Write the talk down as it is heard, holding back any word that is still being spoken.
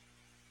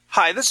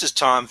Hi, this is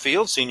Tom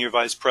Field, Senior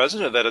Vice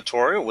President of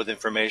Editorial with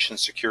Information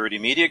Security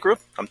Media Group.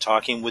 I'm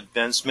talking with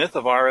Ben Smith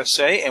of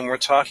RSA, and we're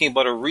talking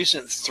about a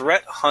recent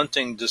threat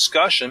hunting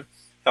discussion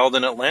held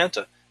in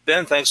Atlanta.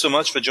 Ben, thanks so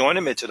much for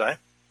joining me today.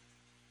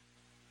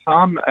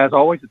 Tom, as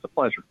always, it's a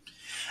pleasure.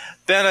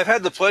 Ben, I've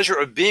had the pleasure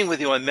of being with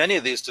you on many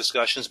of these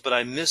discussions, but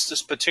I missed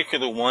this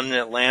particular one in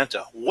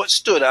Atlanta. What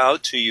stood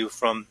out to you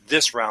from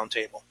this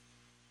roundtable?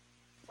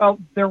 Well,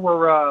 there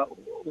were,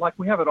 like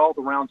we have at all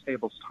the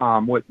roundtables,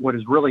 Tom, what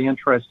is really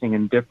interesting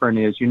and different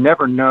is you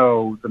never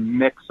know the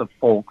mix of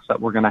folks that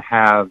we're going to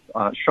have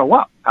show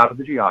up out of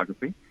the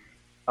geography.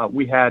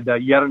 We had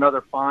yet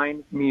another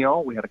fine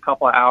meal. We had a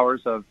couple of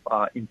hours of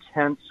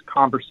intense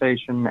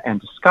conversation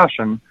and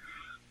discussion.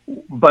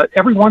 But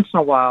every once in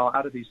a while,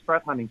 out of these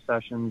threat hunting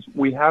sessions,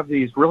 we have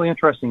these really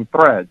interesting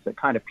threads that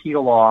kind of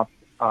peel off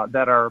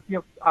that are,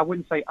 I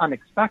wouldn't say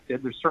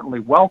unexpected. They're certainly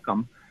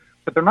welcome,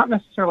 but they're not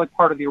necessarily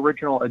part of the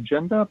original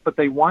agenda, but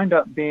they wind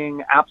up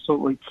being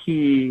absolutely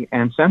key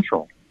and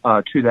central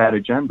to that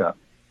agenda.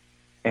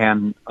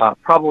 And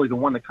probably the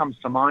one that comes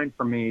to mind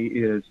for me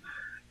is,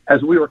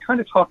 as we were kind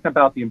of talking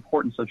about the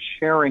importance of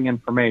sharing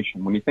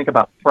information, when you think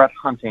about threat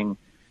hunting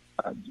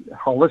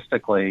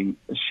holistically,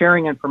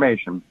 sharing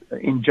information,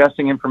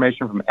 ingesting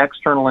information from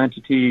external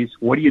entities,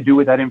 what do you do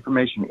with that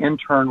information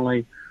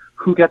internally?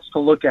 Who gets to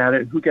look at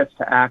it? Who gets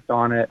to act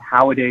on it?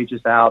 How it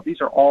ages out?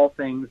 These are all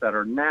things that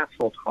are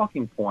natural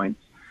talking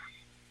points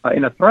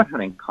in a threat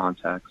hunting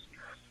context.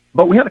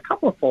 But we had a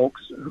couple of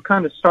folks who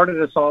kind of started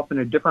us off in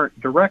a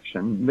different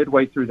direction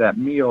midway through that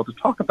meal to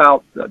talk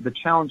about the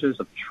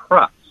challenges of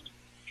trust.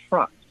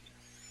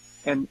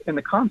 And in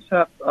the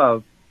concept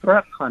of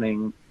threat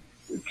hunting,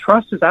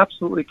 trust is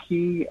absolutely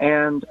key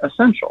and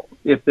essential.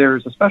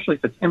 Especially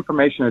if it's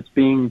information that's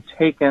being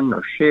taken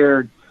or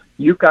shared,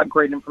 you've got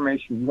great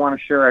information you want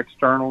to share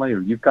externally, or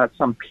you've got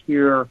some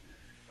peer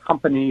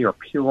company or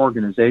peer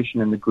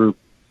organization in the group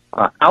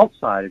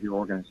outside of your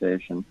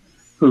organization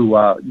who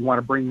you want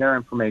to bring their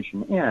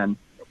information in,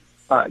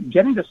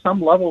 getting to some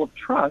level of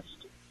trust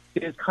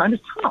is kind of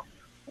tough.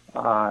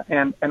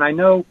 And I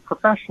know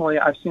professionally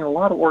I've seen a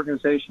lot of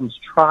organizations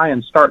try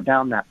and start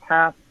down that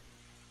path.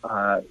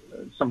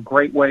 Some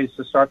great ways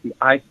to start the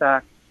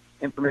ISAC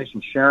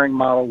information sharing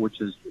model,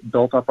 which is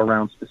built up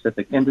around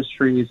specific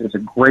industries, is a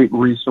great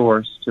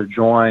resource to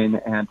join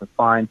and to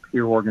find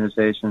peer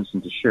organizations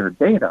and to share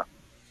data.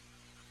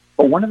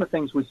 But one of the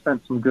things we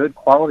spent some good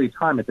quality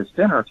time at this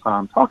dinner,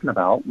 Tom, talking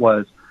about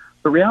was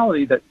the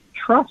reality that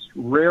trust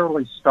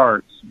rarely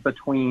starts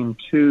between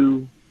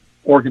two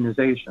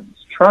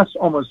organizations. Trust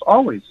almost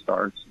always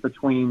starts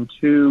between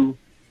two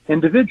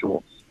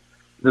individuals.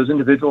 Those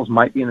individuals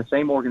might be in the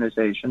same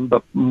organization,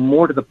 but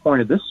more to the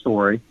point of this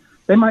story,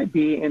 they might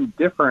be in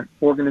different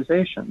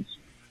organizations,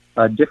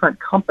 different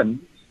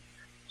companies.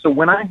 So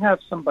when I have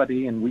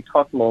somebody, and we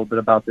talked a little bit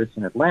about this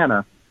in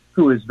Atlanta,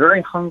 who is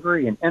very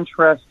hungry and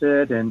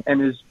interested and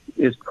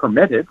is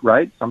permitted,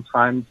 right?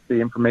 Sometimes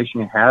the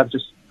information you have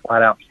just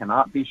flat out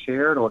cannot be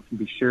shared, or it can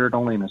be shared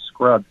only in a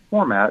scrubbed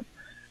format.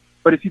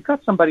 But if you've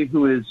got somebody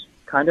who is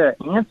kind of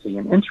antsy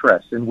and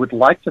interested and would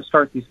like to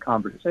start these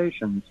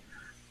conversations,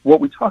 what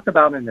we talk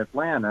about in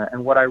Atlanta,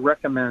 and what I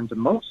recommend to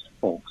most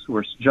folks who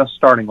are just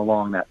starting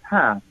along that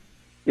path,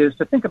 is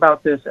to think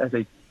about this as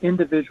a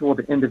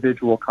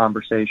individual-to-individual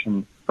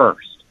conversation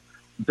first.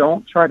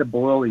 Don't try to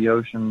boil the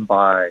ocean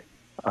by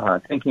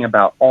thinking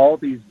about all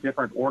these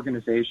different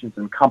organizations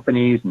and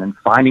companies and then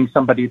finding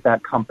somebody at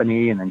that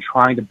company and then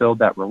trying to build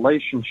that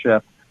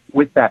relationship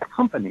with that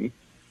company.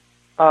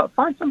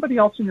 Find somebody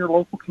else in your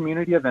local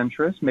community of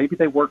interest. Maybe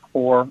they work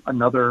for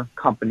another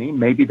company.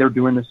 Maybe they're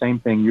doing the same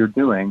thing you're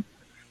doing.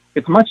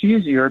 It's much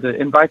easier to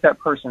invite that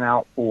person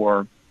out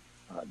for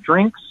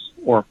drinks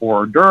or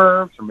for hors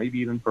d'oeuvres or maybe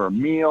even for a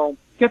meal.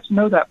 Get to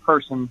know that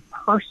person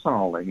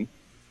personally,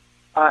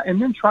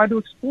 and then try to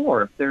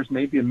explore if there's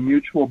maybe a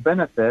mutual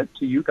benefit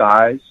to you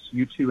guys,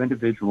 you two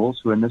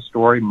individuals who in this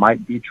story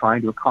might be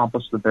trying to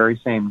accomplish the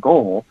very same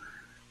goal.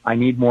 I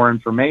need more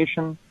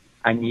information.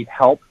 I need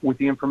help with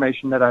the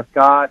information that I've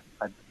got.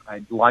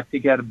 I'd like to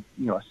get a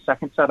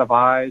second set of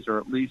eyes, or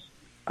at least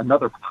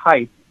another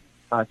pipe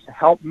to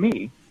help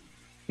me.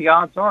 The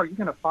odds are you're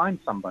going to find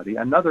somebody,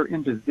 another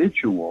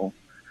individual,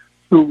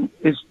 who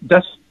is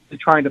desperately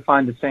trying to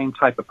find the same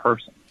type of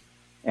person.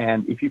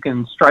 And if you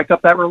can strike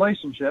up that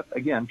relationship,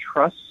 again,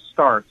 trust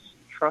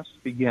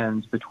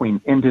begins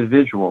between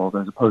individuals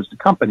as opposed to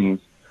companies.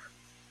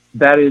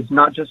 That is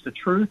not just a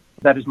truth.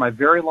 That is my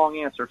very long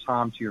answer,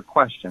 Tom, to your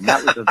question.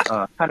 That was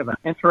a kind of an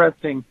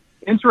interesting,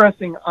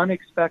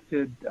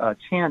 unexpected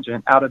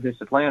tangent out of this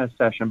Atlanta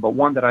session, but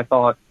one that I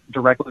thought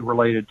directly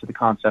related to the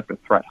concept of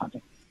threat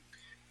hunting.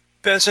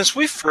 Ben, since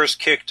we first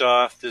kicked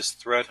off this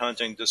threat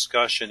hunting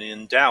discussion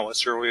in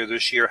Dallas earlier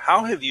this year,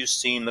 how have you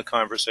seen the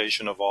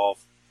conversation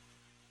evolve?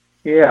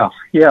 Yeah.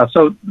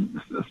 So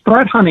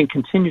threat hunting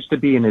continues to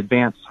be an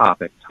advanced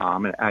topic,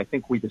 Tom, and I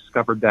think we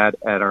discovered that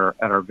at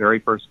our very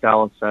first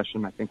Dallas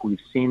session. I think we've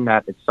seen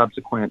that at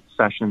subsequent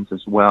sessions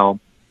as well.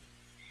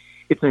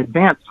 It's an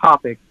advanced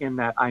topic in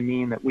that I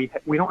mean that we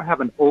don't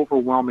have an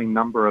overwhelming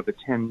number of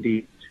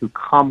attendees who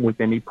come with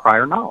any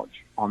prior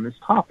knowledge on this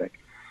topic.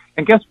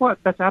 And guess what?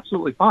 That's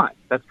absolutely fine.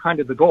 That's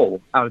kind of the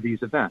goal out of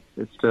these events.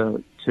 It's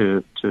to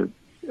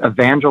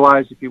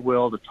evangelize, if you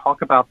will, to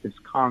talk about this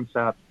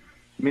concept.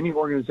 Many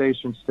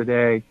organizations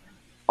today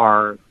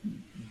are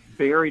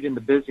buried in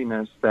the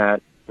busyness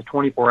that the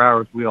 24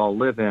 hours we all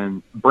live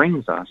in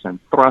brings us and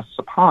thrusts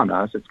upon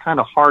us. It's kind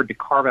of hard to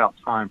carve out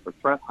time for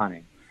threat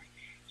hunting.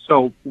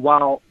 So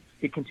while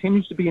it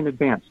continues to be an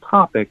advanced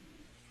topic,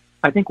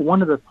 I think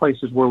one of the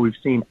places where we've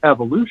seen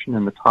evolution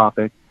in the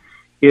topic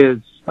is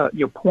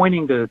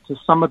pointing to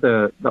some of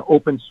the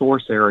open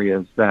source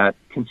areas that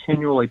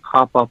continually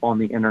pop up on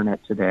the internet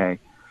today.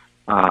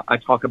 I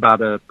talk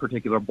about a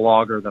particular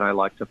blogger that I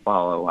like to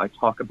follow. I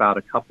talk about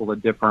a couple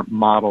of different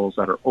models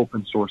that are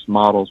open source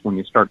models when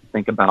you start to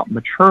think about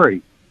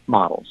maturity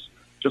models.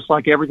 Just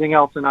like everything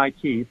else in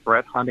IT,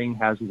 threat hunting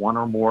has one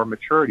or more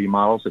maturity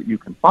models that you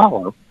can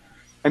follow.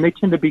 And they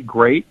tend to be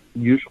great,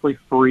 usually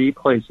free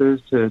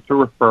places to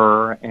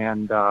refer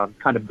and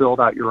kind of build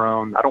out your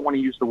own. I don't want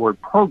to use the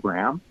word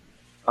program.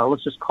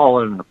 Let's just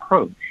call it an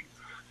approach.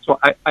 So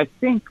I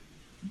think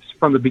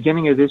from the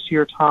beginning of this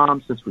year,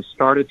 Tom, since we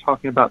started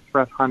talking about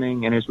threat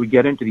hunting, and as we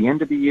get into the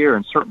end of the year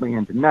and certainly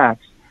into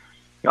next,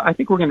 I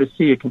think we're going to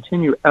see a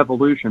continued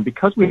evolution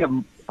because we have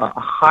a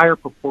higher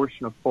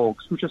proportion of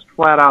folks who just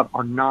flat out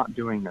are not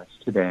doing this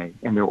today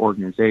in their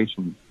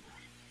organizations.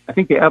 I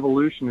think the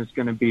evolution is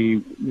going to be,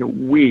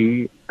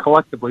 we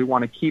collectively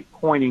want to keep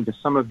pointing to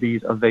some of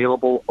these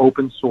available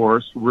open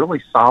source,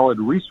 really solid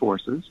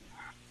resources,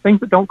 things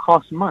that don't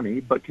cost money,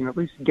 but can at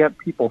least get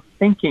people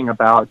thinking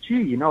about,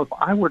 if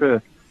I were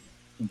to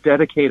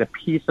dedicate a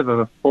piece of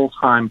a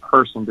full-time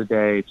person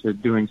today to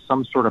doing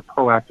some sort of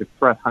proactive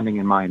threat hunting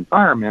in my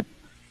environment,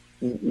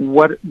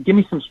 give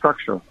me some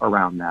structure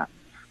around that.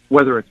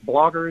 Whether it's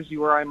bloggers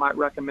you or I might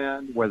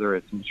recommend, whether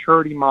it's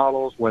maturity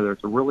models, whether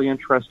it's a really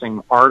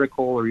interesting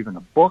article or even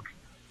a book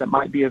that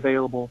might be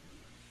available,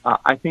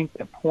 I think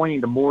that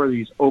pointing to more of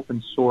these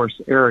open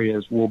source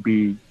areas will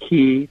be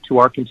key to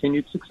our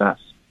continued success.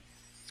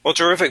 Well,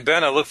 terrific,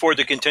 Ben. I look forward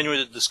to continuing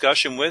the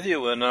discussion with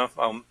you, and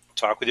I'll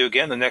talk with you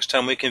again the next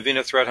time we convene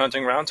a threat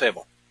hunting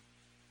roundtable.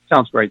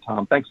 Sounds great,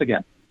 Tom. Thanks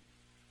again.